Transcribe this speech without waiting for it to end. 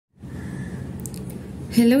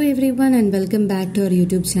Hello everyone and welcome back to our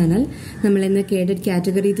YouTube channel. നമ്മൾ ഇന്ന് KTET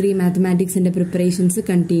Category 3 Mathematics ന്റെ preparations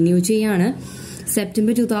continue ചെയ്യാണ്.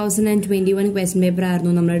 September 2021 question paper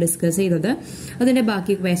ആയിരുന്നു നമ്മൾ ഡിസ്കസ് ചെയ്തത്. അതിന്റെ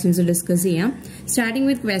ബാക്കി ക്വസ്റ്റ്യൻസ് ഡിസ്കസ് ചെയ്യാം. Starting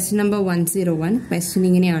with question number 101. Question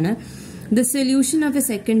ഇങ്ങനെയാണ്. The solution of a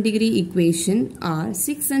second degree equation are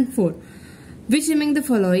 6 and 4. Which among the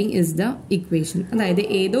following is the equation? അതായത്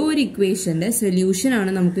ഏതോ ഒരു ഇക്വേഷന്റെ സൊല്യൂഷൻ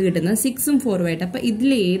ആണ് നമുക്ക് കിട്ടുന്നത് 6ഉം 4ഉം ആയിട്ട്. അപ്പൊ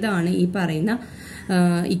ഇതിൽ ഏതാണ് ഈ പറയുന്ന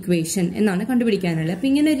ഇക്വേഷൻ എന്നാണ് കണ്ടുപിടിക്കാനുള്ളത്. അപ്പൊ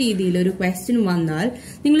ഇങ്ങനെ രീതിയിൽ ഒരു ക്വസ്റ്റ്യൻ വന്നാൽ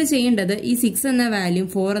നിങ്ങൾ ചെയ്യേണ്ടത് ഈ 6 എന്ന വാല്യൂം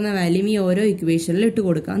 4 എന്ന വാല്യൂം ഈ ഓരോ ഇക്വേഷനിൽ ഇട്ട്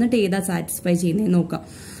കൊടുക്കുക. എന്നിട്ട് ഏതാ സാറ്റിസ്ഫൈ ചെയ്യുന്നത് നോക്കാം.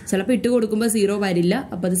 ചിലപ്പോൾ ഇട്ട് കൊടുക്കുമ്പോൾ 0 വരില്ല,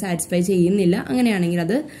 അപ്പൊ അത് സാറ്റിസ്ഫൈ ചെയ്യുന്നില്ല. അങ്ങനെയാണെങ്കിൽ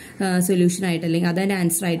അത് സൊല്യൂഷൻ ആയിട്ട് അല്ലെങ്കിൽ അതിന്റെ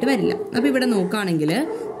ആൻസർ ആയിട്ട് വരില്ല. അപ്പൊ ഇവിടെ നോക്കുകയാണെങ്കിൽ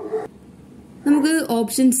നമുക്ക്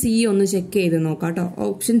ഓപ്ഷൻ സി ഒന്ന് ചെക്ക് ചെയ്ത് നോക്കാം കേട്ടോ.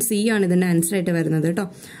 ഓപ്ഷൻ സി ആണ് ഇതിന്റെ ആൻസർ ആയിട്ട് വരുന്നത് കേട്ടോ.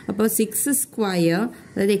 അപ്പോൾ 6 സ്ക്വയർ,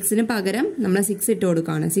 അതായത് എക്സിന് പകരം നമ്മൾ 6 ഇട്ട്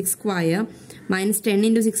കൊടുക്കുകയാണ്. 6 സ്ക്വയർ മൈനസ് 10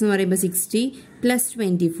 into 6 എന്ന് പറയുമ്പോൾ 60 പ്ലസ്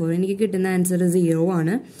 24. എനിക്ക് കിട്ടുന്ന ആൻസർ 0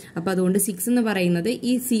 ആണ്. അപ്പോൾ അതുകൊണ്ട് 6 എന്ന് പറയുന്നത്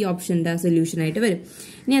ഈ സി ഓപ്ഷന്റെ സൊല്യൂഷൻ ആയിട്ട് വരും.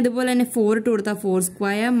 ഇനി അതുപോലെ തന്നെ 4 ഇട്ട് കൊടുത്താൽ 4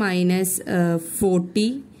 സ്ക്വയർ മൈനസ് 40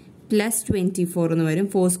 പ്ലസ് 24 എന്ന് വരും.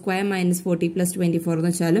 4 സ്ക്വയർ മൈനസ് 40 പ്ലസ് 24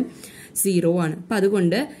 എന്ന് വെച്ചാലും 0 ആണ്. അപ്പൊ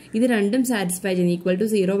അതുകൊണ്ട് ഇത് രണ്ടും സാറ്റിസ്ഫൈ ചെയ്യുന്ന ഈക്വൽ ടു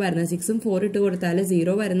 0 വരുന്ന 6ഉം 4 ഇട്ട് കൊടുത്താൽ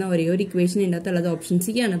 0 വരുന്ന ഒരേ ഒരു ഇക്വേഷൻ ഇതിനകത്തുള്ളത് ഓപ്ഷൻ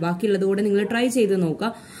സി ആണ്. ബാക്കിയുള്ളത് കൂടെ നിങ്ങൾ ട്രൈ ചെയ്ത്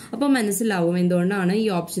നോക്കുക. അപ്പൊ മനസ്സിലാവും എന്തുകൊണ്ടാണ് ഈ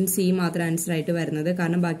ഓപ്ഷൻ സി മാത്രം ആൻസർ ആയിട്ട് വരുന്നത്.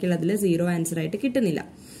 കാരണം ബാക്കിയുള്ളതിൽ 0 ആൻസർ ആയിട്ട് കിട്ടുന്നില്ല.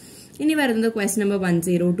 ഇനി വരുന്നത് ക്വസ്റ്റ്യൻ നമ്പർ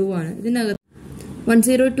 102 ആണ്. ഇതിനകത്ത്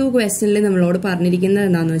 102 ക്വസ്റ്റ്യനിൽ നമ്മളോട് പറഞ്ഞിരിക്കുന്നത്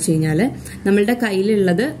എന്താണെന്ന് വെച്ച് കഴിഞ്ഞാൽ നമ്മളുടെ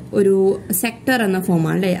കയ്യിലുള്ളത് ഒരു സെക്ടർ എന്ന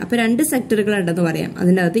ഫോമാണ് അല്ലേ. അപ്പൊ 2 സെക്ടറുകൾ ഉണ്ടെന്ന് പറയാം.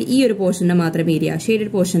 അതിൻ്റെ അകത്ത് ഈ ഒരു പോർഷന്റെ മാത്രം ഏരിയ,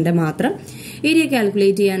 ഷെയ്ഡഡ് പോർഷന്റെ മാത്രം ഏരിയ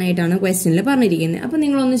കാൽക്കുലേറ്റ് ചെയ്യാനായിട്ടാണ് ക്വസ്റ്റ്യനിൽ പറഞ്ഞിരിക്കുന്നത്. അപ്പൊ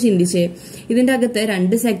നിങ്ങളൊന്ന് ചിന്തിച്ചേ, ഇതിന്റെ അകത്ത്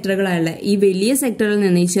 2 സെക്ടറുകളായുള്ള ഈ വലിയ സെക്ടറിൽ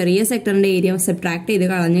നിന്ന് ഈ ചെറിയ സെക്ടറിന്റെ ഏരിയ സബ്ട്രാക്ട് ചെയ്ത്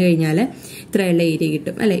കളഞ്ഞു കഴിഞ്ഞാൽ ഇത്രയുള്ള ഏരിയ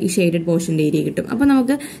കിട്ടും അല്ലെ, ഈ ഷെയ്ഡഡ് പോർഷന്റെ ഏരിയ കിട്ടും. അപ്പൊ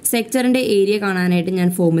നമുക്ക് സെക്ടറിന്റെ ഏരിയ കാണാനായിട്ട്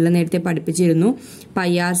ഞാൻ ഫോർമുല നേരത്തെ പഠിപ്പിച്ചിരുന്നു.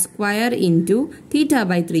 πr square into theta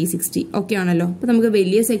by 360 okay ആണല്ലോ. അപ്പൊ നമുക്ക്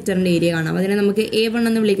വലിയ സെക്ടറിന്റെ ഏരിയ കാണാം. അതിനെ നമുക്ക് A1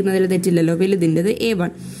 എന്ന് വിളിക്കുന്നതിൽ തെറ്റില്ലല്ലോ, വലുതിൻ്റെത്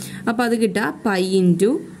A1. അപ്പൊ അത് കിട്ടുക പൈ ഇൻറ്റു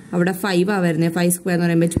അവിടെ 5 ആ വരുന്നത്. 5 സ്ക്വയർ എന്ന്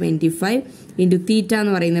പറയുമ്പോൾ 25 ഇൻറ്റു തീറ്റ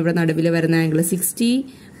എന്ന് പറയുന്നത് ഇവിടെ നടുവിൽ വരുന്ന ആംഗിൾ 60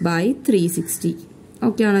 ബൈ 360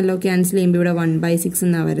 ഓക്കെ ആണല്ലോ. ക്യാൻസൽ ചെയ്യുമ്പോൾ ഇവിടെ 1/6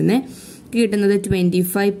 എന്നാണ് വരുന്നത്. കിട്ടുന്നത്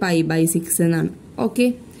 25 പൈ ബൈ 6 എന്നാണ്. ഓക്കെ,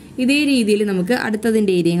 ഇതേ രീതിയിൽ നമുക്ക്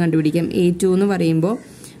അടുത്തതിന്റെ ഏരിയ കണ്ടുപിടിക്കാം. A2 എന്ന് പറയുമ്പോൾ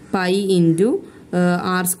പൈ ഇൻറ്റു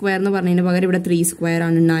ആർ സ്ക്വയർ എന്ന് പറഞ്ഞതിന് പകരം ഇവിടെ 3 സ്ക്വയർ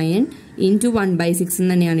ആണ്. 9 ഇൻറ്റു 1/6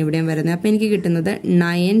 തന്നെയാണ് ഇവിടെയും വരുന്നത്. അപ്പൊ എനിക്ക് കിട്ടുന്നത്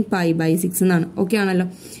 9 പൈ ബൈ 6 എന്നാണ്. ഓക്കെ ആണല്ലോ.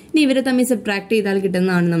 ഇനി ഇവരെ തമ്മിൽ സബ്ട്രാക്ട് ചെയ്താൽ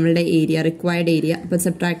കിട്ടുന്നതാണ് നമ്മളുടെ ഏരിയ, റിക്വയർഡ് ഏരിയ. അപ്പൊ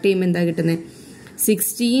സബ്ട്രാക്ട് ചെയ്യുമ്പോൾ എന്താ കിട്ടുന്നത്?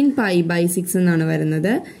 16 പൈ ബൈ 6 എന്നാണ്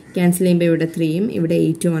വരുന്നത്. ക്യാൻസൽ ചെയ്യുമ്പോൾ ഇവിടെ 3യും ഇവിടെ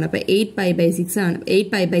 8ഉം ആണ്. അപ്പൊ 8 പൈ ബൈ 6 ആണ്, 8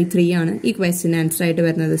 പൈ ബൈ 3 ആണ് ഈ ക്വസ്റ്റ്യൻ ആൻസർ ആയിട്ട്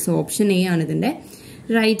വരുന്നത്. സോ ഓപ്ഷൻ എ ആണ് ഇതിന്റെ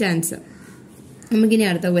റൈറ്റ് ആൻസർ. നമുക്കിനി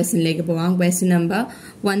അടുത്ത ക്വസ്റ്റ്യനിലേക്ക് പോകാം. Question number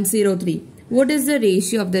 103. What is the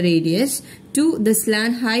ratio of the radius to the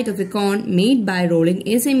slant height of a cone made by rolling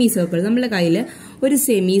a semicircle? നമ്മുടെ കയ്യിൽ ഒരു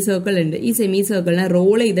സെമി സർക്കിൾ ഉണ്ട്. ഈ സെമി സർക്കിളിനെ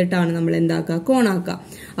റോൾ ചെയ്തിട്ടാണ് നമ്മൾ എന്താക്കുക, കോണാക്കുക.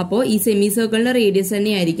 അപ്പോൾ ഈ സെമി സർക്കിളിന്റെ റേഡിയസ്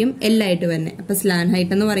തന്നെയായിരിക്കും L ആയിട്ട് വരുന്നത്. അപ്പൊ സ്ലാന്റ്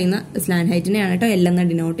ഹൈറ്റ് എന്ന് പറയുന്ന സ്ലാന്റ് ഹൈറ്റിനെയാണ് കേട്ടോ L എന്ന്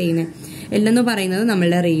ഡിനോട്ട് ചെയ്യുന്നത്. L എന്ന് പറയുന്നത്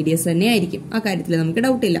നമ്മളുടെ റേഡിയസ് തന്നെയായിരിക്കും. ആ കാര്യത്തിൽ നമുക്ക്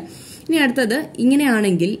ഡൗട്ടില്ല. ഇനി അടുത്തത്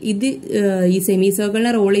ഇങ്ങനെയാണെങ്കിൽ ഇത് ഈ സെമി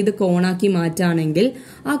സർക്കിളിനെ റോൾ ചെയ്ത് കോണാക്കി മാറ്റാണെങ്കിൽ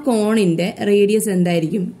ആ കോണിന്റെ റേഡിയസ്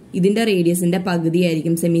എന്തായിരിക്കും? ഇതിന്റെ റേഡിയസിന്റെ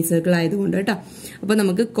പകുതിയായിരിക്കും സെമി സർക്കിൾ ആയതുകൊണ്ട് കേട്ടോ. അപ്പൊ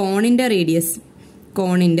നമുക്ക് കോണിന്റെ റേഡിയസ്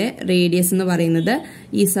എന്ന് പറയുന്നത്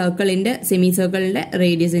ഈ സർക്കിളിന്റെ സെമി സർക്കിളിന്റെ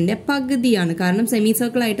റേഡിയസിന്റെ പകുതിയാണ്. കാരണം സെമി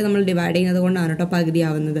സർക്കിൾ ആയിട്ട് നമ്മൾ ഡിവൈഡ് ചെയ്യുന്നത് കൊണ്ടാണ് കേട്ടോ പകുതി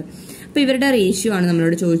ആവുന്നത്. അപ്പൊ ഇവരുടെ റേഷ്യോ ആണ്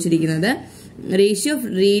നമ്മളോട് ചോദിച്ചിരിക്കുന്നത്. Ratio of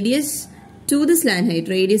radius to the slant height,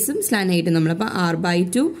 റേഡിയസും slant ഹൈറ്റും നമ്മളപ്പോൾ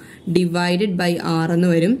r/2 ഡിവൈഡഡ് ബൈ r എന്ന്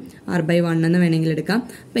വരും. r/1 എന്ന് വേണമെങ്കിൽ എടുക്കാം.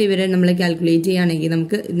 അപ്പൊ ഇവരെ നമ്മൾ കാൽക്കുലേറ്റ് ചെയ്യുകയാണെങ്കിൽ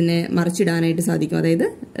നമുക്ക് ഇതിനെ മറിച്ചിടാനായിട്ട് സാധിക്കും. അതായത്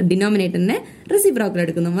ഡിനോമിനേറ്ററിനെ റെസിപ്രോക്കൽ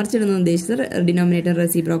എടുക്കുന്നു. മറിച്ചിടുന്ന ഉദ്ദേശിച്ചത് ഡിനോമിനേറ്റർ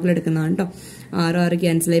റെസിപ്രോക്കൽ എടുക്കുന്നതാണ് കേട്ടോ. 6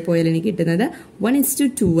 ക്യാൻസൽ ആയി പോയാൽ എനിക്ക് കിട്ടുന്നത്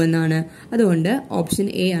 1:2 എന്നാണ്. അതുകൊണ്ട് ഓപ്ഷൻ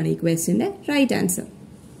എ ആണ് ഈ ക്വസ്റ്റ്യന്റെ റൈറ്റ് ആൻസർ.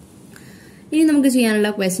 ഇനി നമുക്ക്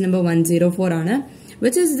ചെയ്യാനുള്ള ക്വസ്റ്റ്യൻ നമ്പർ 104 ആണ്.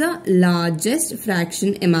 Which is the largest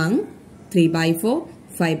fraction among 3/4,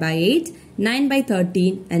 5/8,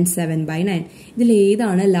 9/13 and 7/9? ഇതിൽ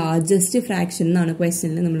ഏതാണ് ലാർജസ്റ്റ് ഫ്രാക്ഷൻ എന്നാണ്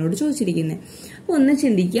ക്വസ്റ്റ്യനിൽ നമ്മളോട് ചോദിച്ചിരിക്കുന്നത്. അപ്പോൾ ഒന്ന്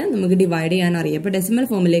ചിന്തിക്കുക, നമുക്ക് ഡിവൈഡ് ചെയ്യാൻ അറിയാം. അപ്പോൾ ഡെസിമൽ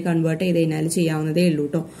ഫോമിലേക്ക് കൺവേർട്ട് ചെയ്ത് കഴിഞ്ഞാൽ ചെയ്യാവുന്നതേ ഉള്ളൂ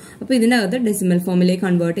കേട്ടോ. അപ്പോൾ ഇതിനകത്ത് ഡെസിമൽ ഫോമിലേക്ക്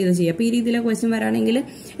കൺവേർട്ട് ചെയ്ത് ചെയ്യാം. അപ്പോൾ ഈ രീതിയിലെ ക്വസ്റ്റ്യൻ വരാണെങ്കിൽ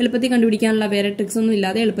എളുപ്പത്തിൽ കണ്ടുപിടിക്കാനുള്ള വേറെ ട്രിക്സ് ഒന്നും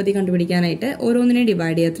ഇല്ലാതെ എളുപ്പത്തിൽ കണ്ടുപിടിക്കാനായിട്ട് ഓരോന്നിനെ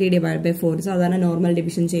ഡിവൈഡ് ചെയ്യുക. 3/4 സാധാരണ നോർമൽ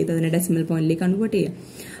ഡിവിഷൻ ചെയ്ത് അതിനെ ഡെസിമൽ പോയിന്റിലേക്ക് കൺവേർട്ട്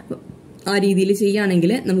ചെയ്യുക. ആ രീതിയിൽ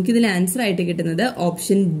ചെയ്യുകയാണെങ്കിൽ നമുക്കിതിൽ ആൻസർ ആയിട്ട് കിട്ടുന്നത്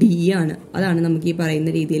ഓപ്ഷൻ ഡി ആണ്. അതാണ് നമുക്ക് ഈ പറയുന്ന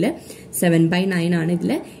രീതിയിൽ 7/9 ആണ്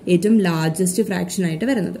ഇതിൽ ഏറ്റവും ലാർജസ്റ്റ് ഫ്രാക്ഷൻ ആയിട്ട്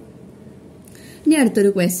വരുന്നത്. ഇനി അടുത്തൊരു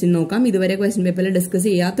ക്വസ്റ്റ്യൻ നോക്കാം. ഇതുവരെ ക്വസ്റ്റ്യൻ പേപ്പറിൽ ഡിസ്കസ്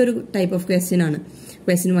ചെയ്യാത്തൊരു ടൈപ്പ് ഓഫ് ക്വസ്റ്റ്യൻ ആണ്.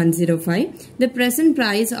 Question 105. The present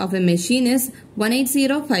price of a machine is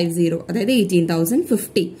 18050, അതായത്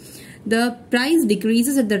 18,050. The price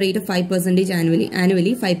decreases at the rate of 5% annually.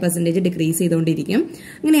 Annually 5% decrease ചെയ്തുകൊണ്ടിരിക്കും.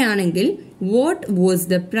 അങ്ങനെയാണെങ്കിൽ what was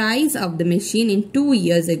the price of the machine in 2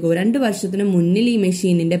 years ago? 2 വർഷത്തിന് മുന്നിൽ ഈ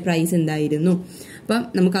മെഷീനിന്റെ price എന്തായിരുന്നു? അപ്പം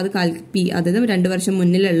നമുക്കത് അതായത് 2 വർഷം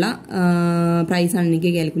മുന്നിലുള്ള പ്രൈസ് ആണ്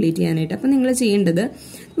എനിക്ക് കാൽക്കുലേറ്റ് ചെയ്യാനായിട്ട്. അപ്പം നിങ്ങൾ ചെയ്യേണ്ടത്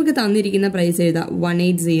നമുക്ക് തന്നിരിക്കുന്ന പ്രൈസ് എഴുതാം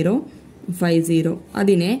 18050.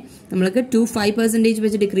 അതിനെ നമ്മൾക്ക് 5%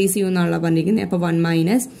 വെച്ച് ഡിക്രീസ് ചെയ്യുമെന്നാണല്ലോ പറഞ്ഞിരിക്കുന്നത്. അപ്പോൾ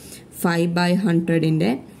 1 -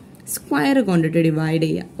 5/100ന്റെ സ്ക്വയർ കൊണ്ടിട്ട് ഡിവൈഡ്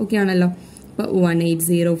ചെയ്യുക. ഓക്കെ ആണല്ലോ. അപ്പോൾ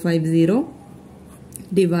 18050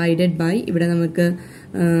 ഡിവൈഡഡ് ബൈ ഇവിടെ നമുക്ക്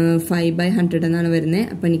 5/100 എന്നാണ് വരുന്നത്.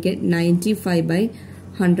 അപ്പം എനിക്ക്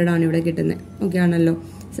 95/100 ആണ് ഇവിടെ കിട്ടുന്നത്. ഓക്കെ ആണല്ലോ.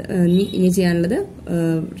 ഇനി ചെയ്യാനുള്ളത്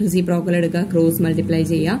റെസിപ്രോക്കൽ എടുക്കുക, ക്രോസ് മൾട്ടിപ്ലൈ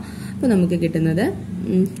ചെയ്യുക. അപ്പോൾ നമുക്ക് കിട്ടുന്നത്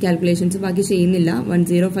കാൽക്കുലേഷൻസ് ബാക്കി ചെയ്യുന്നില്ല.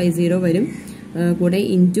 1050 വരും, കൂടെ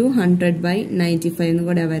ഇൻറ്റു 100/95 എന്ന്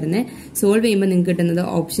കൂടെ വരുന്നത്. സോൾവ് ചെയ്യുമ്പോൾ നിങ്ങൾക്ക് കിട്ടുന്നത്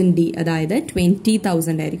ഓപ്ഷൻ ഡി, അതായത്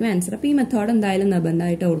 20,000 ആയിരിക്കും ആൻസർ. അപ്പോൾ ഈ മെത്തേഡ് എന്തായാലും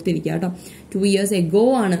നിർബന്ധമായിട്ട് ഓർത്തിരിക്കുക കേട്ടോ. 2 years ago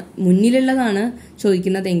ആണ്, മുന്നിലുള്ളതാണ്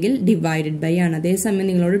ചോദിക്കുന്നതെങ്കിൽ ഡിവൈഡഡ് ബൈ ആണ്. അതേസമയം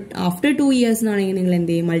നിങ്ങളോട് ആഫ്റ്റർ 2 years എന്നാണെങ്കിൽ നിങ്ങൾ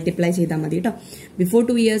എന്ത് ചെയ്യും, മൾട്ടിപ്ലൈ ചെയ്താൽ മതി കേട്ടോ. ബിഫോർ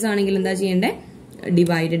 2 years ആണെങ്കിൽ എന്താ ചെയ്യേണ്ടത്,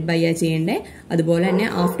 ഡിവൈഡഡ് ബൈ ആ ചെയ്യേണ്ടത്. അതുപോലെ തന്നെ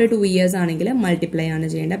ആഫ്റ്റർ 2 years ആണെങ്കിൽ മൾട്ടിപ്ലൈ ആണ്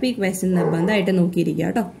ചെയ്യേണ്ടത്. അപ്പോൾ ഈ ക്വസ്റ്റ്യൻ നിർബന്ധമായിട്ട് നോക്കിയിരിക്കുക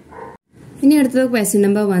കേട്ടോ. ഇനി അടുത്തത് ക്വസ്റ്റ്യൻ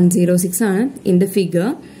നമ്പർ 106 ആണ്. In the figure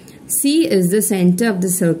C is the center of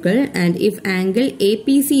the circle and if angle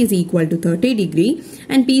APC is equal to 30 degree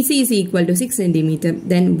and PC is equal to 6 centimeter,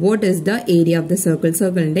 then what is the area of the circle?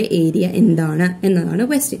 സർക്കിളിന്റെ area എന്താണ് എന്നതാണ്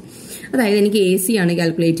question. അതായത് എനിക്ക് AC ആണ്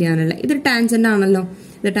calculate ചെയ്യാനുള്ളത്. ഇതൊരു tangent ആണല്ലോ.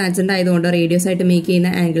 ഇത് ടാൻജന്റ് ആയതുകൊണ്ട് റേഡിയസ് ആയിട്ട് മേക്ക് ചെയ്യുന്ന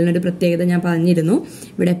ആംഗിളിന് ഒരു പ്രത്യേകത ഞാൻ പറഞ്ഞിരുന്നു.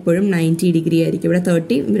 ഇവിടെ എപ്പോഴും 90 ഡിഗ്രി ആയിരിക്കും. ഇവിടെ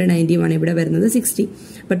 30, ഇവിടെ 91, ഇവിടെ വരുന്നത് 60.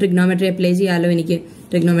 അപ്പോൾ ട്രിഗ്നോമെട്രി അപ്ലൈ ചെയ്യാമല്ലോ എനിക്ക്.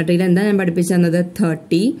 ട്രിഗ്നോമെട്രിയിൽ എന്താ ഞാൻ പഠിപ്പിച്ചു തന്നത്,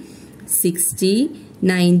 30, 60,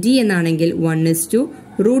 90 എന്നാണെങ്കിൽ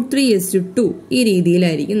 1:√3:2 ഈ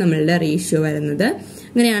രീതിയിലായിരിക്കും നമ്മളുടെ റേഷ്യോ വരുന്നത്.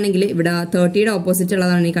 അങ്ങനെയാണെങ്കിൽ ഇവിടെ 30യുടെ ഓപ്പോസിറ്റ്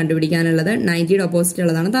ഉള്ളതാണ് ഈ കണ്ടുപിടിക്കാനുള്ളത്, 90യുടെ ഓപ്പോസിറ്റ്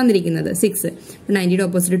ഉള്ളതാണ് തന്നിരിക്കുന്നത് 6. 90യുടെ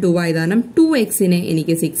ഓപ്പോസിറ്റ് 2 ആയത് കാരണം 2x-നെ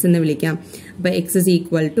എനിക്ക് 6 എന്ന് വിളിക്കാം. അപ്പോൾ x is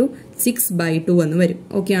equal to 6/2 എന്ന് വരും.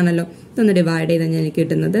 ഓക്കെ ആണല്ലോ. ഇതൊന്ന് ഡിവൈഡ് ചെയ്താൽ എനിക്ക്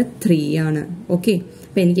കിട്ടുന്നത് 3 ആണ്. ഓക്കെ,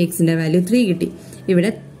 അപ്പോൾ എനിക്ക് എക്സിന്റെ വാല്യൂ 3 കിട്ടി.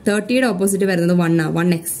 ഇവിടെ 30യുടെ ഓപ്പോസിറ്റ് വരുന്നത്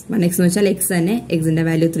 1x എന്ന് വെച്ചാൽ x തന്നെ, എക്സിന്റെ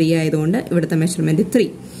വാല്യൂ 3 ആയതുകൊണ്ട് ഇവിടുത്തെ മെഷർമെന്റ് 3.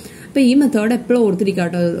 അപ്പോൾ ഈ മെത്തേഡ് എപ്പോഴും ഓർത്തിരിക്കുക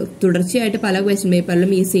കേട്ടോ. തുടർച്ചയായിട്ട് പല ക്വസ്റ്റ്യൻ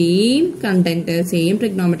പേപ്പറിലും ഈ സെയിം കണ്ടന്റ്, സെയിം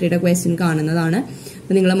ട്രിഗ്നോമെട്രിയുടെ ക്വസ്റ്റ്യൻ കാണുന്നതാണ്.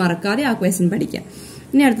 അപ്പോൾ നിങ്ങൾ മറക്കാതെ ആ ക്വസ്റ്റ്യൻ പഠിക്കാം.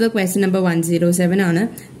 ഇനി അടുത്തത് ക്വസ്റ്റ്യൻ നമ്പർ 107 ആണ്.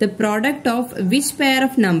 The product of which pair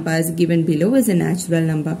of numbers given below is A natural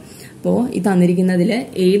number. അപ്പോൾ ഈ തന്നിരിക്കുന്നതിൽ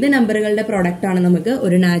ഏത് നമ്പറുകളുടെ പ്രോഡക്റ്റ് ആണ് നമുക്ക്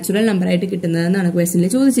ഒരു നാച്ചുറൽ നമ്പറായിട്ട് കിട്ടുന്നതെന്നാണ് ക്വസ്റ്റ്യനിൽ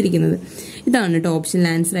ചോദിച്ചിരിക്കുന്നത്. ഇതാണ് കേട്ടോ ഓപ്ഷനിൽ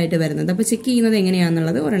ആൻസർ ആയിട്ട് വരുന്നത്. അപ്പോൾ ചെക്ക് ചെയ്യുന്നത്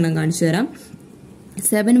എങ്ങനെയാണെന്നുള്ളത് ഒരെണ്ണം കാണിച്ചു തരാം.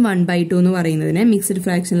 7 1/2 എന്ന് പറയുന്നതിനെ മിക്സ്ഡ്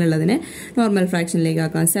ഫ്രാക്ഷനിലുള്ളതിനെ നോർമൽ ഫ്രാക്ഷനിലേക്ക്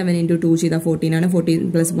ആക്കാം. 7 × 2 ചെയ്താൽ 14 ആണ്. 14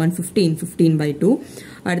 + 1 15, 15/2.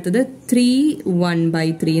 അടുത്തത് 3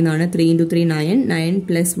 1/3 എന്നാണ്. 3 × 3 9, 9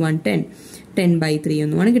 + 1 10, 10/3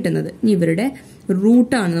 എന്നുമാണ് കിട്ടുന്നത്. ഇനി ഇവരുടെ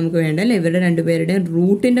റൂട്ടാണ് നമുക്ക് വേണ്ടത് അല്ലേ. ഇവരുടെ രണ്ടുപേരുടെയും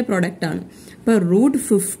റൂട്ടിന്റെ പ്രൊഡക്റ്റ് ആണ്. അപ്പോൾ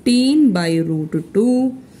 √15/√2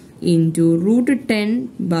 ×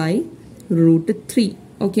 √10/√3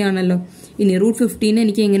 ഓക്കെ ആണല്ലോ. ഇനി √15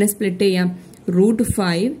 എനിക്ക് എങ്ങനെ സ്പ്ലിറ്റ് ചെയ്യാം,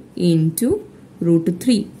 √5 ×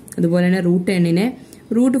 √3. അതുപോലെ തന്നെ √10നെ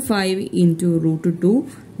 √5 × √2,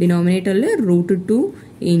 ഡിനോമിനേറ്ററിൽ √2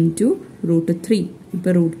 × √3.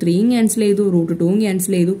 ഇപ്പോൾ √3 ക്യാൻസൽ ചെയ്തു, √2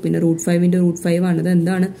 ക്യാൻസൽ ചെയ്തു, പിന്നെ √5 × √5 ആണ്. ഇത്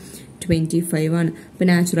എന്താണ്, 25 ആണ്. അപ്പോൾ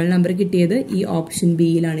നാച്ചുറൽ നമ്പർ കിട്ടിയത് ഈ ഓപ്ഷൻ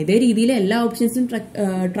ബിയിലാണ്. ഇതേ രീതിയിൽ എല്ലാ ഓപ്ഷൻസും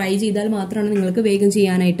ട്രൈ ചെയ്താൽ മാത്രമാണ് നിങ്ങൾക്ക് വേഗം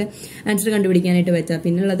ചെയ്യാനായിട്ട് ആൻസർ കണ്ടുപിടിക്കാനായിട്ട് പറ്റുക.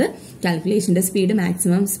 പിന്നുള്ളത് കാൽക്കുലേഷന്റെ സ്പീഡ്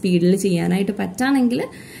മാക്സിമം സ്പീഡിൽ ചെയ്യാനായിട്ട് പറ്റുകയാണെങ്കിൽ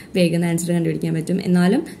വേഗം ആൻസർ കണ്ടുപിടിക്കാൻ പറ്റും.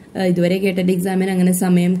 എന്നാലും ഇതുവരെ KTET എക്സാമിന് അങ്ങനെ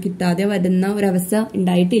സമയം കിട്ടാതെ വരുന്ന ഒരവസ്ഥ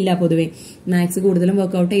ഉണ്ടായിട്ടില്ല. പൊതുവെ മാത്സ് കൂടുതലും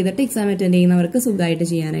വർക്ക്ഔട്ട് ചെയ്തിട്ട് എക്സാം അറ്റൻഡ് ചെയ്യുന്നവർക്ക് സുഖമായിട്ട്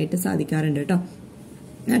ചെയ്യാനായിട്ട് സാധിക്കാറുണ്ട് കേട്ടോ.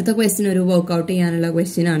 അടുത്ത ക്വസ്റ്റ്യൻ ഒരു വർക്ക്ഔട്ട് ചെയ്യാനുള്ള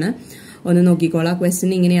ക്വസ്റ്റ്യൻ ആണ്. ഒന്ന് നോക്കിക്കോളാം.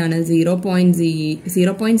 ക്വസ്റ്റ്യൻ ഇങ്ങനെയാണ്. 0.63 ×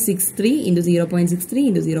 0.63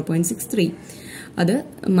 × 0.63 അത്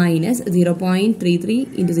 -0.33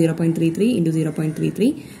 × 0.33 × 0.33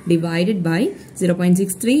 ഡിവൈഡഡ് ബൈ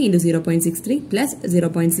 0.63 × 0.63 പ്ലസ്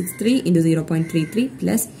 0.63 × 0.33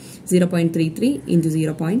 പ്ലസ് 0.33 ×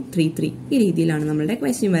 0.33 ഈ രീതിയിലാണ് നമ്മളുടെ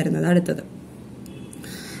ക്വസ്റ്റ്യൻ വരുന്നത്. അടുത്തത്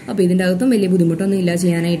അപ്പോൾ ഇതിൻ്റെ അകത്തും വലിയ ബുദ്ധിമുട്ടൊന്നും ഇല്ല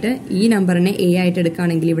ചെയ്യാനായിട്ട്. ഈ നമ്പറിനെ a ആയിട്ട്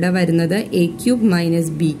എടുക്കുകയാണെങ്കിൽ ഇവിടെ വരുന്നത് a³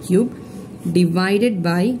 - b³ divided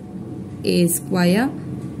by a²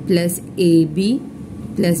 plus ab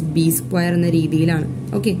plus b² എന്ന രീതിയിലാണ്.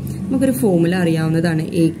 ഓക്കെ, നമുക്കൊരു ഫോർമുല അറിയാവുന്നതാണ്.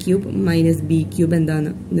 a³ - b³ എന്താണ്,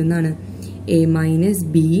 ഇതെന്നാണ് a -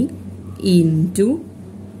 b into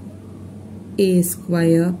A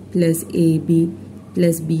square plus A B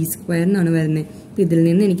plus B square എന്നാണ് വരുന്നത്. അപ്പം ഇതിൽ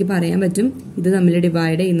നിന്ന് എനിക്ക് പറയാൻ പറ്റും ഇത് തമ്മിൽ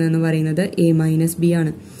ഡിവൈഡ് ചെയ്യുന്നതെന്ന് പറയുന്നത് എ മൈനസ് ബി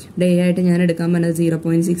ആണ്. ഇവിടെ എ ആയിട്ട് ഞാൻ എടുക്കാൻ പറഞ്ഞത്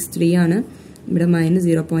 0.63 ആണ്, ഇവിടെ മൈനസ്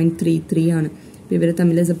 0.33 ആണ്. അപ്പോൾ ഇവർ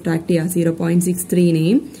തമ്മിൽ സബ്ട്രാക്ട് ചെയ്യുക.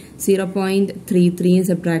 0.63നെയും 0.33യും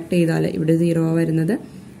സബ്ട്രാക്ട് ചെയ്താൽ ഇവിടെ 0 വരുന്നത്,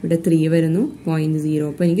 ഇവിടെ 3 വരുന്നു, 0.0.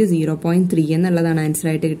 അപ്പോൾ എനിക്ക് 0.3 എന്നുള്ളതാണ് ആൻസർ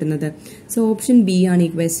ആയിട്ട് കിട്ടുന്നത്. സോ ഓപ്ഷൻ ബി ആണ്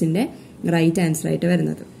ഈ ക്വസ്റ്റിൻ്റെ റൈറ്റ് ആൻസർ ആയിട്ട്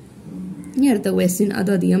വരുന്നത്. ഇനി അടുത്ത ക്വസ്റ്റ്യൻ അത്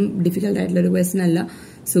അധികം ഡിഫിക്കൽട്ട് ആയിട്ടുള്ള ഒരു ക്വസ്റ്റ്യൻ അല്ല,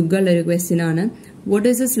 സുഖമുള്ളൊരു ക്വസ്റ്റ്യൻ ആണ്. What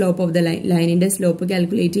is the slope of the line? ലൈനിന്റെ സ്ലോപ്പ്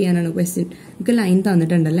കാൽക്കുലേറ്റ് ചെയ്യാനാണ് ക്വസ്റ്റ്യൻ. നമുക്ക് ലൈൻ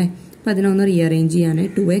തന്നിട്ടുണ്ടല്ലേ, അപ്പം അതിനൊന്ന് റീഅറേഞ്ച് ചെയ്യാണ്.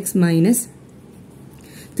 2x minus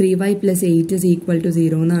 3y plus 8 is equal to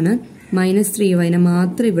 0 എന്നാണ്. മൈനസ് 3y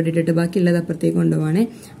മാത്രം ഇവിടെ ഇട്ടിട്ട് ബാക്കിയുള്ളത് അപ്പുറത്തേക്ക് കൊണ്ടുപോവാണേ.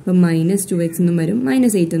 അപ്പം മൈനസ് 2x എന്നും വരും,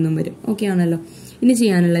 മൈനസ് 8 എന്നും വരും. ഓക്കെ ആണല്ലോ. ഇനി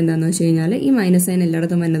ചെയ്യാനുള്ള എന്താണെന്ന് വെച്ച് കഴിഞ്ഞാൽ ഈ മൈനസ് സൈൻ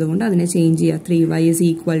എല്ലായിടത്തും വരുന്നതുകൊണ്ട് അതിനെ ചേഞ്ച് ചെയ്യുക. 3y is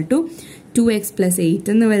equal to 2x plus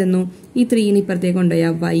 8 എന്ന് വരുന്നു. ഈ 3 ഇപ്പുറത്തേക്ക്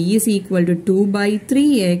കൊണ്ടുപോയാൽ y is equal to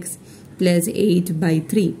 2/3x plus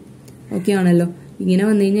 8/3. Okay ആണല്ലോ. ഇങ്ങനെ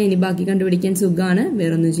വന്നു കഴിഞ്ഞാൽ ഇനി ബാക്കി കണ്ടുപിടിക്കാൻ സുഖമാണ്,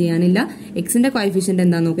 വേറൊന്നും ചെയ്യാനില്ല. എക്സിന്റെ കോയിഫിഷ്യന്റ്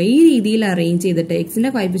എന്താണെന്ന് നോക്കുക. ഈ രീതിയിൽ അറേഞ്ച് ചെയ്തിട്ട് എക്സിന്റെ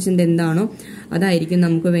കോയിഫിഷ്യന്റ് എന്താണോ അതായിരിക്കും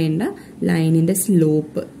നമുക്ക് വേണ്ട ലൈനിന്റെ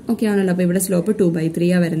സ്ലോപ്പ്. ഓക്കെ ആണല്ലോ. അപ്പോൾ ഇവിടെ സ്ലോപ്പ്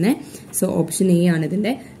 2/3 ആണ് വരുന്നത്. സോ ഓപ്ഷൻ എ ആണ്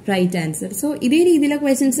ഇതിന്റെ റൈറ്റ് ആൻസർ. സോ ഇതേ രീതിയിലെ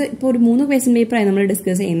ക്വസ്റ്റ്യൻസ് ഇപ്പോൾ ഒരു 3 ക്വസ്റ്റ്യൻ പേപ്പറായി നമ്മൾ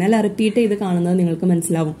ഡിസ്കസ് ചെയ്യുന്നത്. അല്ല റിപ്പീറ്റ് ചെയ്ത് കാണുന്നത് നിങ്ങൾക്ക്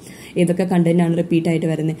മനസ്സിലാവും ഏതൊക്കെ കണ്ടന്റ് ആണ് റിപ്പീറ്റ് ആയിട്ട്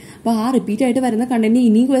വരുന്നത്. അപ്പോൾ ആ റിപ്പീറ്റ് ആയിട്ട് വരുന്ന കണ്ടന്റ്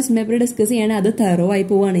ഇനി ക്വസ്റ്റ്യൻ പേപ്പർ ഡിസ്കസ് ചെയ്യണേ അത് തെറോ ആയി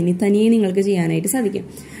പോവുകയാണ്, ഇനി തനിയെ നിങ്ങൾക്ക് ചെയ്യാനായിട്ട് സാധിക്കും.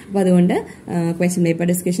 അപ്പോൾ അതുകൊണ്ട് ക്വസ്റ്റ്യൻ പേപ്പർ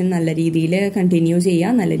ഡിസ്കഷൻ നല്ല രീതിയിൽ കണ്ടിന്യൂ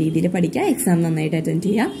ചെയ്യുക, നല്ല രീതിയിൽ പഠിക്കുക, എക്സാം നന്നായിട്ട് അറ്റൻഡ്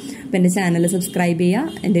ചെയ്യുക. അപ്പോൾ എൻ്റെ ചാനൽ സബ്സ്ക്രൈബ്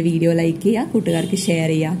ചെയ്യുക, എൻ്റെ വീഡിയോ ലൈക്ക് ചെയ്യുക, കൂട്ടുകാർക്ക് ഷെയർ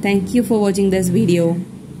ചെയ്യുക. Thank you for watching this video.